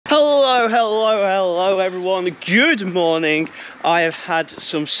Hello everyone, good morning. I have had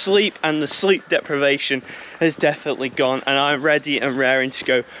some sleep and the sleep deprivation has definitely gone, and I'm ready and raring to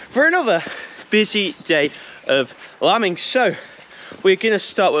go for another busy day of lambing. So we're going to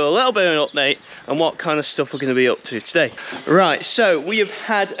start with a little bit of an update on what kind of stuff we're going to be up to today. Right, so we have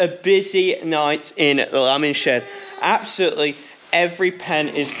had a busy night in the lambing shed. Absolutely every pen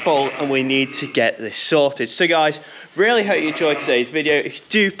is full and we need to get this sorted. So guys, really hope you enjoyed today's video. If you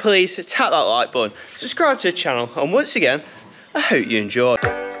do, please tap that like button, subscribe to the channel, and once again, I hope you enjoy.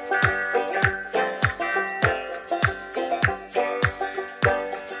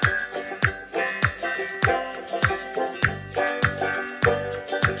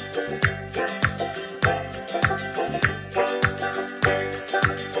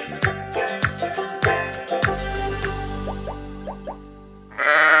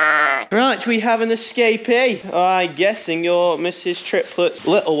 Right, we have an escapee. I'm guessing you're Mrs. Triplet's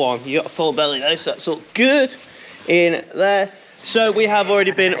little one. You got a full belly though, so that's all good in there. So we have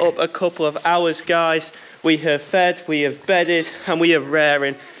already been up a couple of hours, guys. We have fed, we have bedded, and we are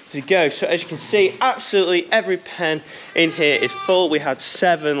raring to go. So as you can see, absolutely every pen in here is full. We had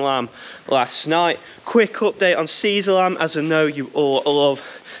 7 lamb last night. Quick update on Caesar lamb, as I know you all love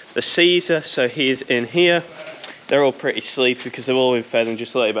the Caesar, so he is in here. They're all pretty sleepy because they've all been fed and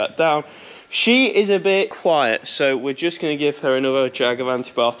just laid back down. She is a bit quiet, so we're just going to give her another jag of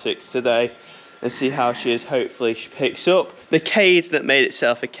antibiotics today and see how she is. Hopefully she picks up. The cage that made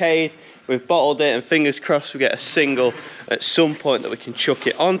itself a cage, we've bottled it, and fingers crossed we get a single at some point that we can chuck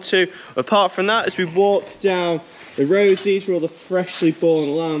it onto. Apart from that, as we walk down the rows, these were all the freshly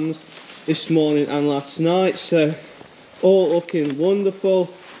born lambs this morning and last night, so all looking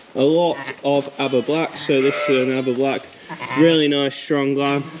wonderful. A lot of Aber Black, so this is an Aber Black, really nice strong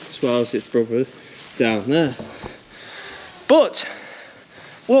lamb, as well as its brother down there. But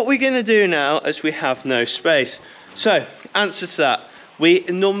what we're going to do now, as we have no space, so answer to that, we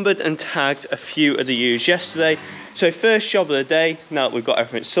numbered and tagged a few of the ewes yesterday. So first job of the day, now that we've got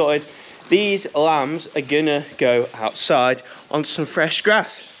everything sorted, these lambs are going to go outside on some fresh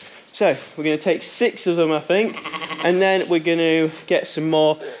grass. So we're going to take 6 of them, I think, and then we're going to get some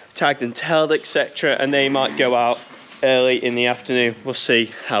more tagged and tailed, etc., and they might go out early in the afternoon. We'll see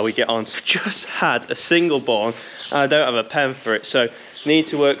how we get on. So just had a single born, and I don't have a pen for it, so need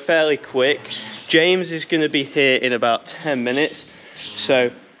to work fairly quick. James is going to be here in about 10 minutes, so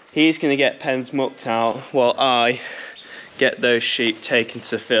he's going to get pens mucked out while I get those sheep taken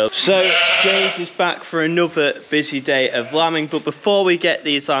to the field. So James is back for another busy day of lambing, but before we get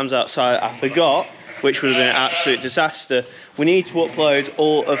these lambs outside, I forgot, which would have been an absolute disaster, we need to upload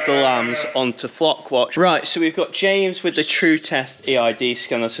all of the lambs onto FlockWatch. Right, so we've got James with the True Test EID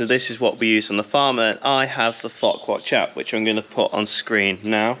scanner, so this is what we use on the farm, and I have the FlockWatch app, which I'm going to put on screen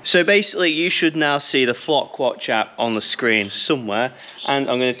now. So basically, you should now see the FlockWatch app on the screen somewhere, and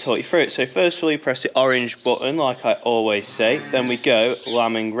I'm going to talk you through it. So first of all, you press the orange button, like I always say, then we go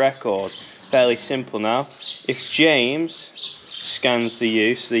lambing record. Fairly simple now. If James scans the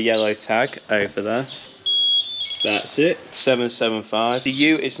ewe, so the yellow tag over there, that's it, 775. The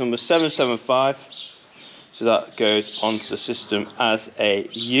ewe is number 775, so that goes onto the system as a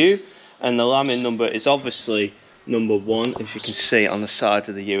ewe, and the lambing number is obviously number 1. As you can see on the side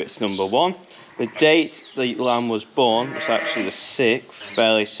of the ewe, it's number 1. The date the lamb was born was actually the 6th.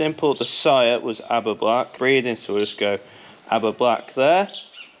 Fairly simple. The sire was Aber Black breeding, so we'll just go Aber Black there,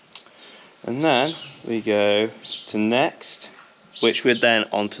 and then we go to next, which we're then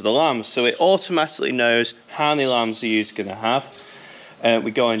onto the lambs. So it automatically knows how many lambs the ewe's going to have.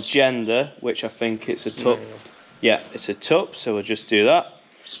 We go on gender, which I think it's a tup. Yeah, it's a tup, so we'll just do that.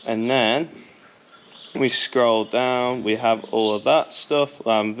 And then we scroll down, we have all of that stuff,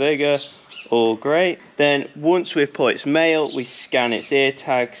 lamb vigor, all great. Then once we've put its male, we scan its ear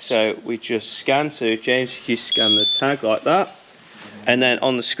tag, so we just scan. So James, you scan the tag like that. And then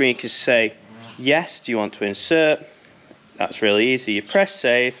on the screen you can say, yes, do you want to insert? That's really easy. You press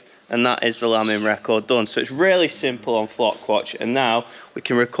save, and that is the lambing record done. So it's really simple on FlockWatch, and now we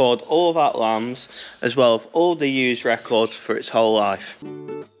can record all of our lambs as well as all the ewes records for its whole life.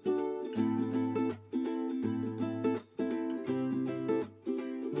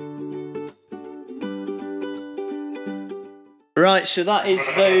 Right, so that is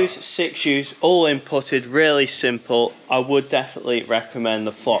those 6 ewes all inputted, really simple. I would definitely recommend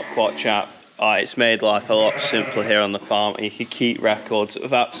the FlockWatch app. It's made life a lot simpler here on the farm, and you can keep records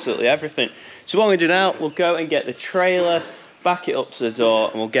of absolutely everything. So what we do now, we'll go and get the trailer, back it up to the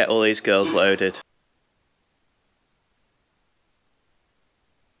door, and we'll get all these girls loaded.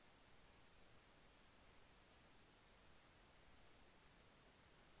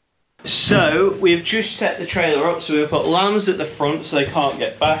 So we've just set the trailer up, so we've put lambs at the front so they can't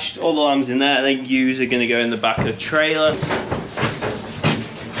get bashed. All the lambs in there, and then ewes are going to go in the back of the trailer.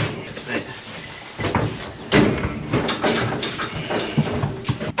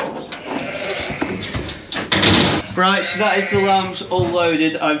 Right, so that is the lambs all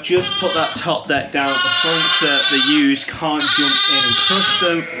loaded. I've just put that top deck down at the front so that the ewes can't jump in and crush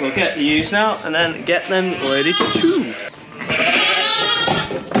them. We'll get the ewes now and then get them ready to chew.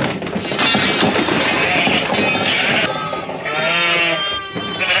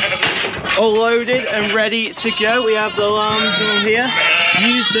 All loaded and ready to go. We have the lambs on here.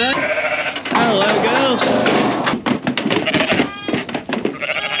 Ewes there. Hello, girls.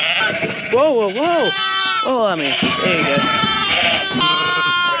 Whoa, whoa, whoa. Oh, I mean, there you go.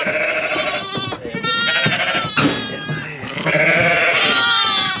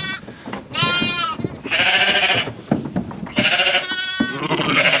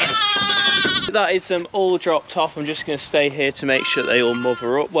 That is them all dropped off. I'm just going to stay here to make sure they all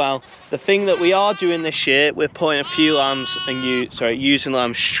mother up well. The thing that we are doing this year, we're putting a few lambs and using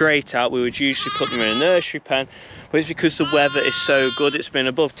lambs straight out. We would usually put them in a nursery pen, but it's because the weather is so good. It's been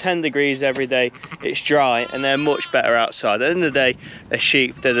above 10 degrees every day, it's dry, and they're much better outside. At the end of the day, they're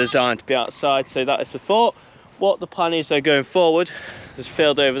sheep, they're designed to be outside, so that is the thought. What the plan is though going forward, there's a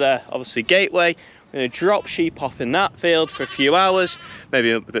field over there, obviously gateway. We're going to drop sheep off in that field for a few hours,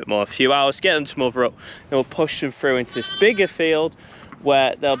 maybe a bit more, a few hours, get them to mother up, and we'll push them through into this bigger field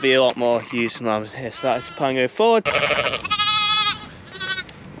where there'll be a lot more ewes and lambs here. So that's the plan going forward.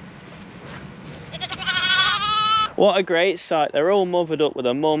 What a great sight. They're all mothered up with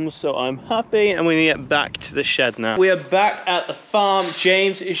their mums, so I'm happy, and we're gonna get back to the shed now. We are back at the farm.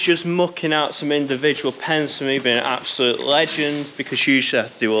 James is just mucking out some individual pens for me, being an absolute legend, because usually I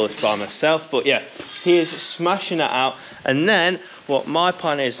have to do all this by myself. But yeah, he is smashing that out. And then what my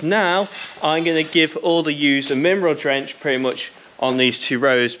plan is now, I'm gonna give all the ewes a mineral drench pretty much on these 2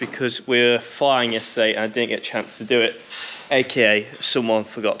 rows, because we were flying yesterday and I didn't get a chance to do it, aka someone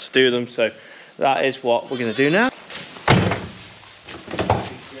forgot to do them. So that is what we're gonna do now.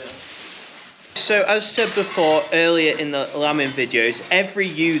 So as said before earlier in the lambing videos, every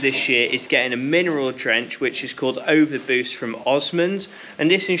ewe this year is getting a mineral drench which is called Overboost from Osmond,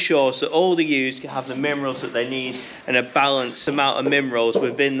 and this ensures that all the ewes can have the minerals that they need and a balanced amount of minerals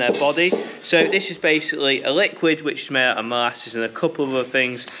within their body. So this is basically a liquid which is made out of molasses and a couple of other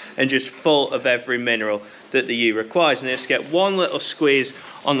things, and just full of every mineral that the ewe requires. And just get one little squeeze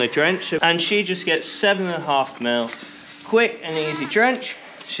on the drench, and she just gets 7.5 ml. Quick and easy drench,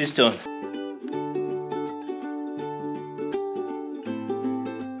 she's done.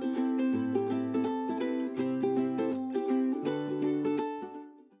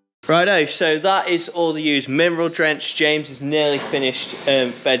 Righto, so that is all the ewes mineral drenched. James is nearly finished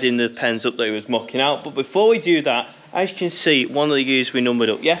bedding the pens up that he was mucking out. But before we do that, as you can see, one of the ewes we numbered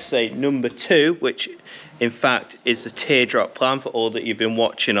up yesterday, number 2, which in fact is the teardrop plan for all that you've been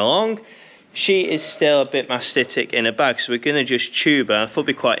watching along. She is still a bit mastitic in her bag, so we're going to just tube her. I thought it'd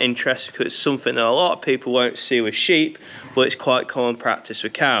be quite interesting because it's something that a lot of people won't see with sheep, but it's quite common practice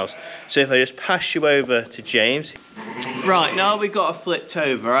with cows. So if I just pass you over to James. Right, now we've got her flipped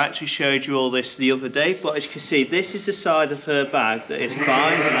over. I actually showed you all this the other day, but as you can see, this is the side of her bag that is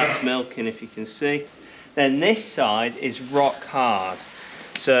fine, and that's milking, if you can see. Then this side is rock hard.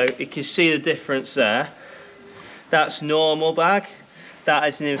 So you can see the difference there. That's normal bag. That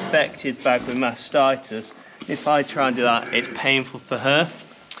is an infected bag with mastitis. If I try and do that, it's painful for her.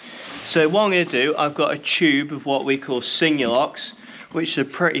 So what I'm going to do, I've got a tube of what we call Sinulox, which is a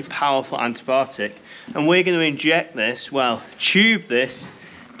pretty powerful antibiotic. And we're going to inject this, well, tube this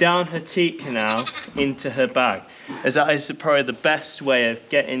down her teat canal into her bag, as that is probably the best way of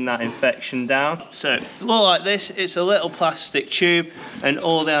getting that infection down. So, look like this, it's a little plastic tube and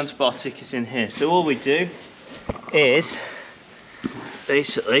all the antibiotic is in here. So all we do is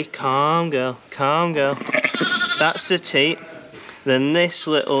basically, calm girl, that's the teat. Then this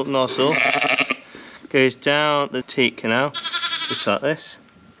little nozzle goes down the teat canal, just like this.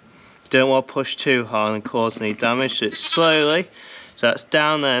 Don't want to push too hard and cause any damage, so it's slowly. So that's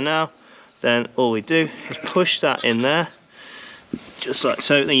down there now. Then all we do is push that in there, just like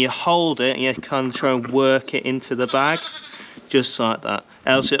so. Then you hold it and you kind of try and work it into the bag, just like that.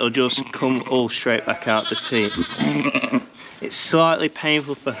 Else it'll just come all straight back out the teat. It's slightly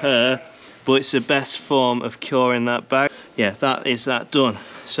painful for her, but it's the best form of curing that bag. Yeah, that is that done.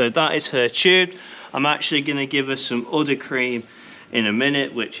 So that is her tube. I'm actually going to give her some udder cream in a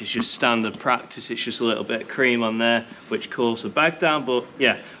minute, which is just standard practice. It's just a little bit of cream on there, which cools the bag down. But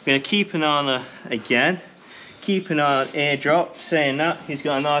yeah, I'm going to keep an eye on her again, keep an eye on eardrop. Saying that, he's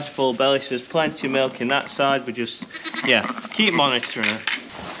got a nice full belly, so there's plenty of milk in that side. We just, yeah, keep monitoring her.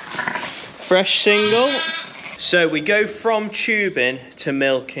 Fresh single. So we go from tubing to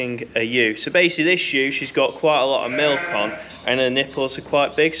milking a ewe. So basically this ewe, she's got quite a lot of milk on and her nipples are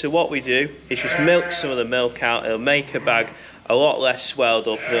quite big. So what we do is just milk some of the milk out. It'll make her bag a lot less swelled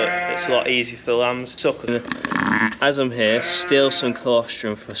up. It's a lot easier for lambs. As I'm here, steal some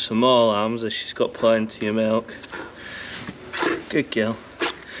colostrum for some more lambs as she's got plenty of milk. Good girl.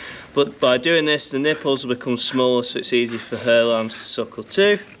 But by doing this, the nipples will become smaller, so it's easy for her lambs to suckle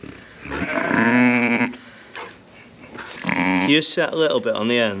too. You just set a little bit on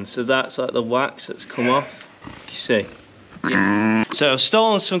the end, so that's like the wax that's come off. You see? Yeah. So I've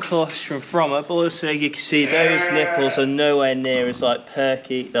stolen some colostrum from her, but also you can see those nipples are nowhere near as like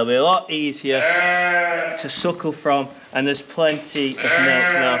perky. They'll be a lot easier to suckle from, and there's plenty of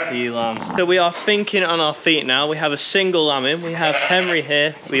milk now for you lambs. So we are thinking on our feet now. We have a single lamb in. We have Henry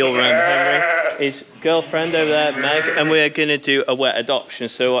here. We all remember Henry. His girlfriend over there, Meg, and we're going to do a wet adoption.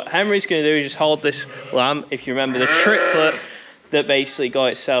 So what Henry's going to do is just hold this lamb. If you remember the triplet that basically got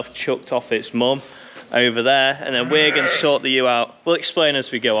itself chucked off its mum over there, and then we're going to sort the ewe out. We'll explain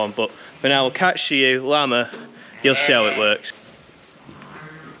as we go on, but for now we'll catch the ewe, lamb her, you'll see how it works.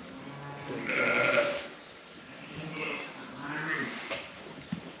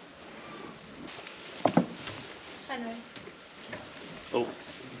 Henry. Oh.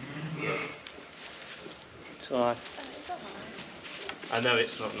 It's alright. It's not nice. I know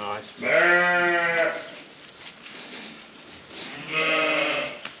it's not nice.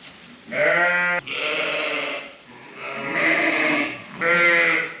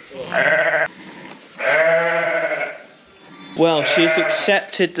 Well, she's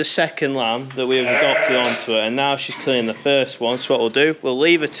accepted the second lamb that we've adopted onto her, and now she's cleaning the first one. So what we'll do, we'll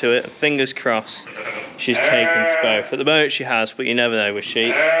leave her to it, and fingers crossed she's taken to both. At the moment she has, but you never know with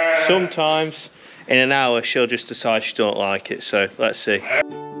sheep. Sometimes in an hour she'll just decide she don't like it, so let's see.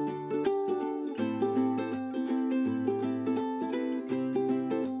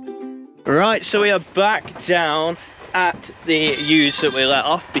 Right, so we are back down at the ewes that we let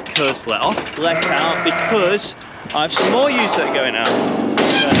out because I have some more ewes that are going out.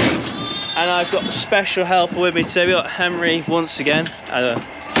 And I've got a special helper with me today. We've got Henry once again, as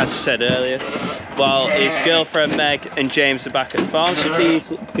I said earlier, while his girlfriend Meg and James are back at the farm. So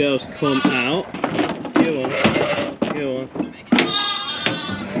these girls come out. Go on.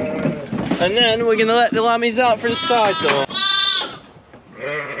 And then we're going to let the lammies out for the side door.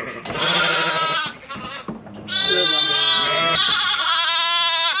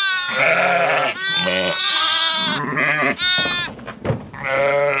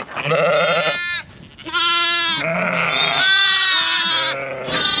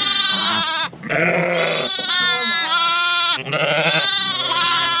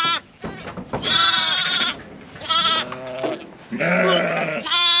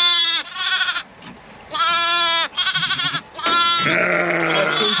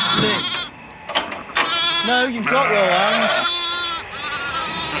 No, you've got your lambs.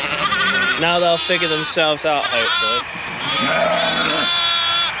 Now they'll figure themselves out, hopefully.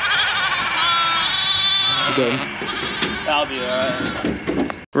 That'll be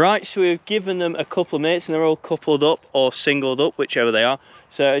alright. Right, so we've given them a couple of minutes and they're all coupled up or singled up, whichever they are.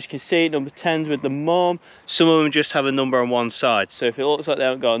 So as you can see, number 10's with the mum. Some of them just have a number on one side. So if it looks like they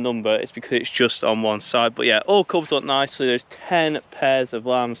haven't got a number, it's because it's just on one side. But yeah, all coupled up nicely. There's 10 pairs of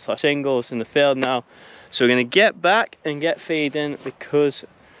lambs, singles in the field now. So we're going to get back and get feeding because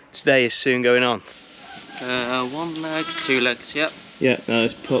today is soon going on. One leg, 2 legs, yep. Yeah, now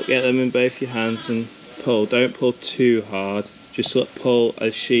just get them in both your hands and pull. Don't pull too hard. Just pull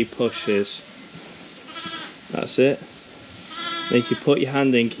as she pushes. That's it. Then if you put your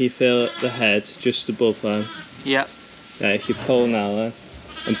hand in, can you feel the head just above them? Yep. Yeah, if you pull now then,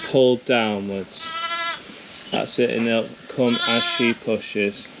 and pull downwards. That's it, and they'll come as she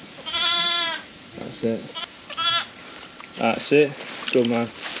pushes. That's it. That's it. Good man.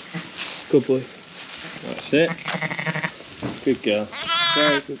 Good boy. That's it. Good girl.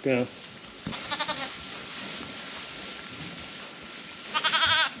 Very good girl.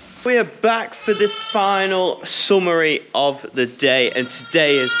 We are back for the final summary of the day, and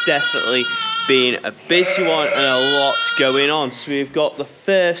today has definitely been a busy one and a lot going on. So we've got the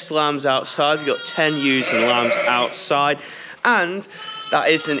first lambs outside, we've got 10 ewes and lambs outside, and that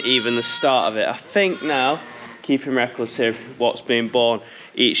isn't even the start of it. I think now, keeping records here of what's being born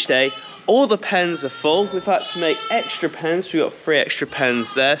each day, all the pens are full. We've had to make extra pens. We've got 3 extra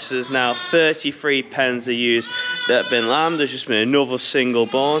pens there, so there's now 33 pens of ewes that have been lambed. There's just been another single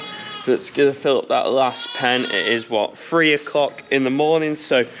born. that's gonna fill up that last pen. It is what, 3 o'clock in the morning,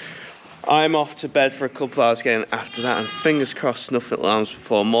 so I'm off to bed for a couple hours again after that, and fingers crossed nothing lambs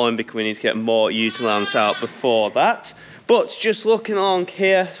before morning, because we need to get more used lambs out before that. But just looking along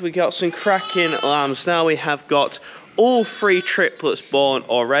here, we got some cracking lambs now. We have got all 3 triplets born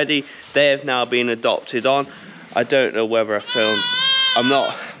already. They have now been adopted on. I don't know whether I filmed,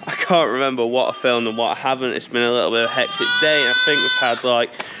 I can't remember what I filmed and what I haven't. It's been a little bit of a hectic day, and I think we've had like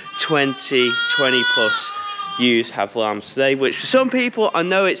 20 plus ewes have lambs today, which for some people, I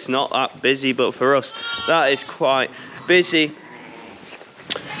know it's not that busy, but for us, that is quite busy.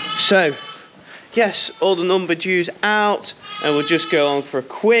 So, yes, all the numbered ewes out, and we'll just go on for a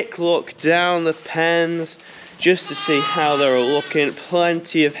quick look down the pens, just to see how they're all looking.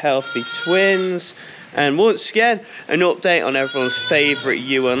 Plenty of healthy twins. And once again, an update on everyone's favourite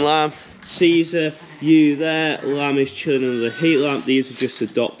ewe and lamb. Caesar, ewe there, lamb is chilling under the heat lamp. These are just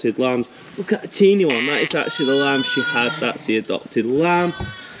adopted lambs. Look at the teeny one, that is actually the lamb she had, that's the adopted lamb.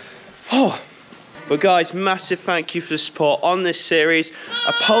 Oh, but guys, massive thank you for the support on this series.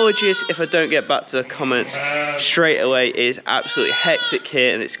 Apologies if I don't get back to the comments straight away. It is absolutely hectic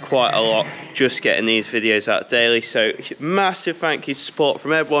here, and it's quite a lot just getting these videos out daily. So massive thank you to support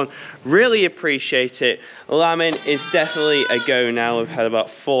from everyone. Really appreciate it. Lambing is definitely a go now. We've had about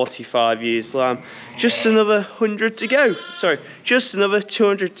 45 ewes lamb. Just another 100 to go. Sorry, just another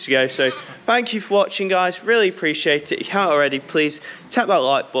 200 to go. So thank you for watching, guys. Really appreciate it. If you haven't already, please tap that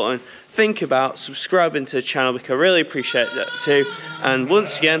like button. Think about subscribing to the channel, because I really appreciate that too. And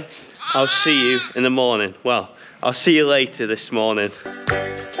once again, I'll see you in the morning. Well, I'll see you later this morning.